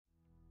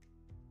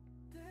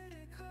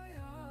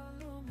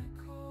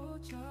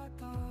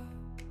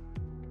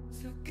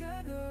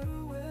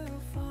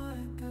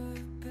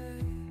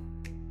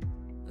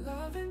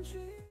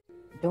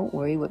Don't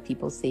worry what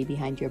people say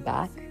behind your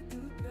back,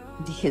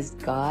 because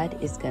God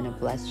is going to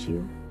bless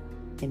you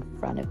in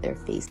front of their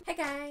face. Hey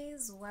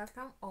guys,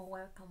 welcome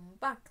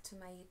back to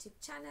my YouTube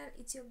channel.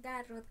 It's your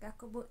girl Ruth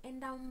Gakubu,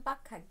 and I'm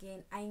back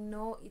again. I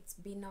know it's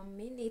been a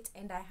minute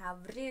and I have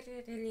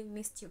really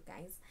missed you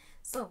guys.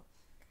 So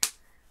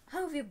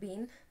how have you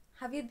been?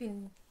 Have you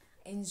been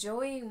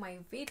enjoying my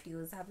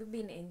videos? Have you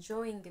been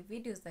enjoying the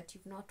videos that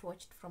you've not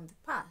watched from the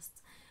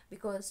past?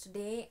 Because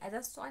today I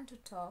just want to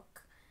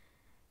talk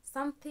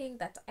something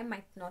that I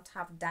might not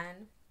have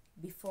done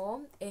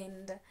before,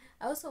 and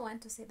I also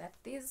want to say that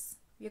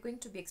we're going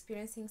to be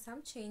experiencing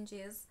some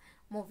changes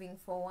moving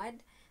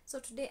forward. So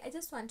today I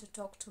just want to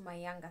talk to my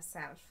younger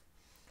self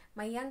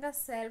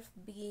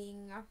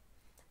being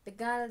the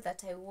girl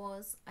that I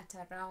was at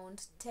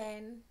around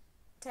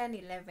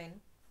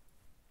 11,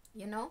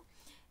 you know,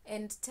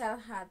 and tell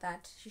her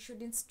that she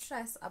shouldn't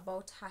stress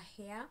about her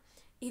hair.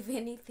 If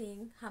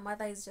anything, her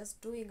mother is just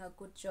doing a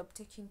good job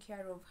taking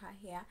care of her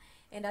hair,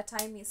 and a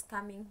time is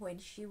coming when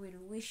she will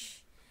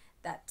wish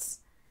that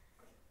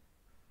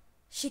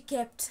she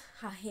kept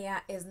her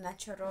hair as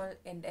natural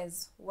and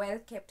as well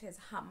kept as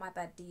her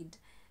mother did.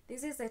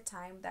 This is a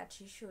time that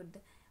she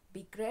should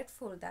be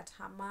grateful that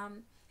her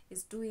mom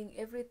is doing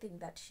everything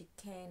that she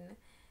can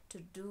to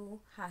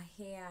do her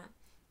hair,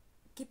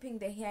 keeping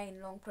the hair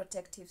in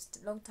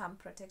long-term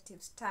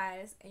protective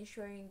styles,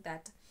 ensuring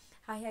that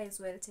her hair is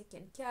well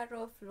taken care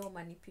of, low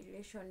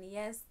manipulation.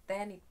 Yes,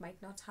 then it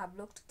might not have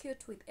looked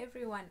cute with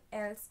everyone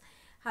else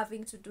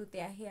having to do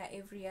their hair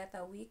every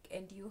other week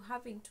and you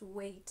having to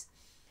wait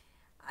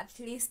at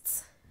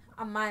least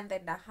a month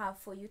and a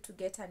half for you to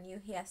get a new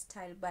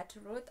hairstyle. But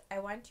Ruth, I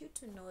want you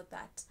to know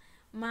that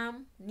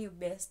mom knew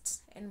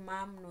best and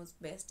mom knows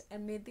best,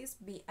 and may this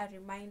be a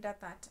reminder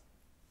that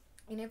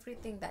in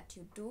everything that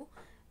you do,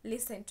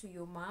 listen to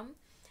your mom.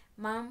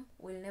 Mom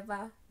will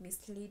never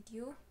mislead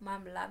you.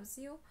 Mom loves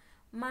you.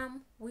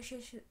 Mom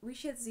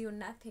wishes you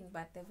nothing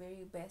but the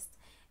very best,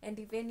 and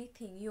if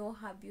anything, you're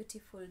her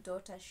beautiful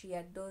daughter. She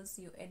adores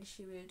you, and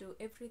she will do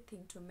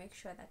everything to make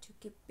sure that you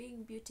keep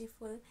being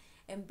beautiful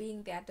and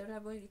being the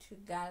adorable little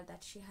girl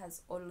that she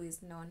has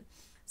always known.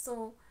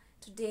 So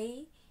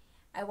today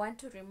I want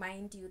to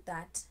remind you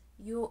that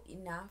you're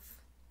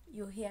enough.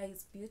 Your hair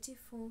is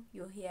beautiful,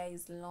 your hair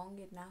is long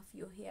enough,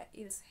 your hair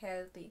is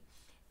healthy,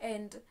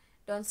 and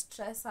don't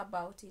stress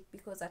about it,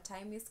 because a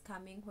time is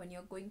coming when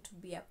you're going to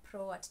be a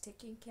pro at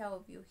taking care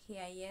of your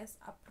hair. Yes,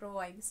 a pro,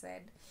 I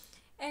said.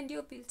 And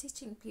you'll be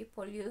teaching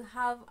people. You'll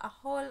have a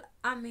whole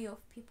army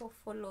of people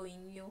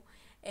following you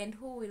and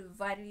who will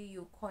value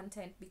your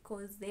content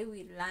because they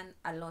will learn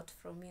a lot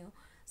from you.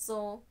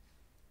 So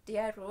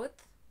dear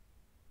Ruth,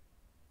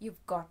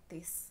 you've got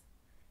this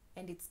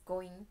and it's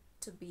going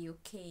to be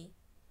okay.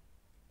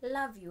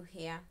 Love you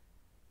hair.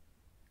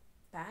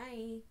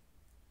 Bye.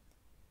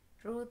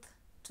 Ruth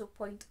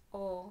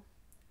 2.0.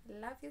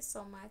 Love you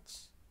so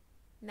much,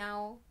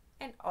 now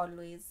and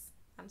always.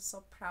 I'm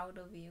so proud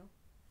of you.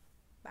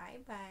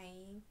 Bye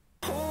bye.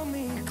 Hold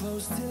me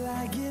close till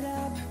I get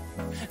up.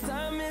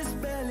 Time is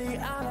barely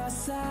on our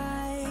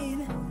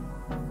side.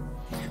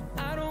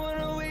 I don't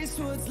wanna waste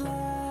what's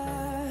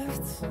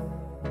left.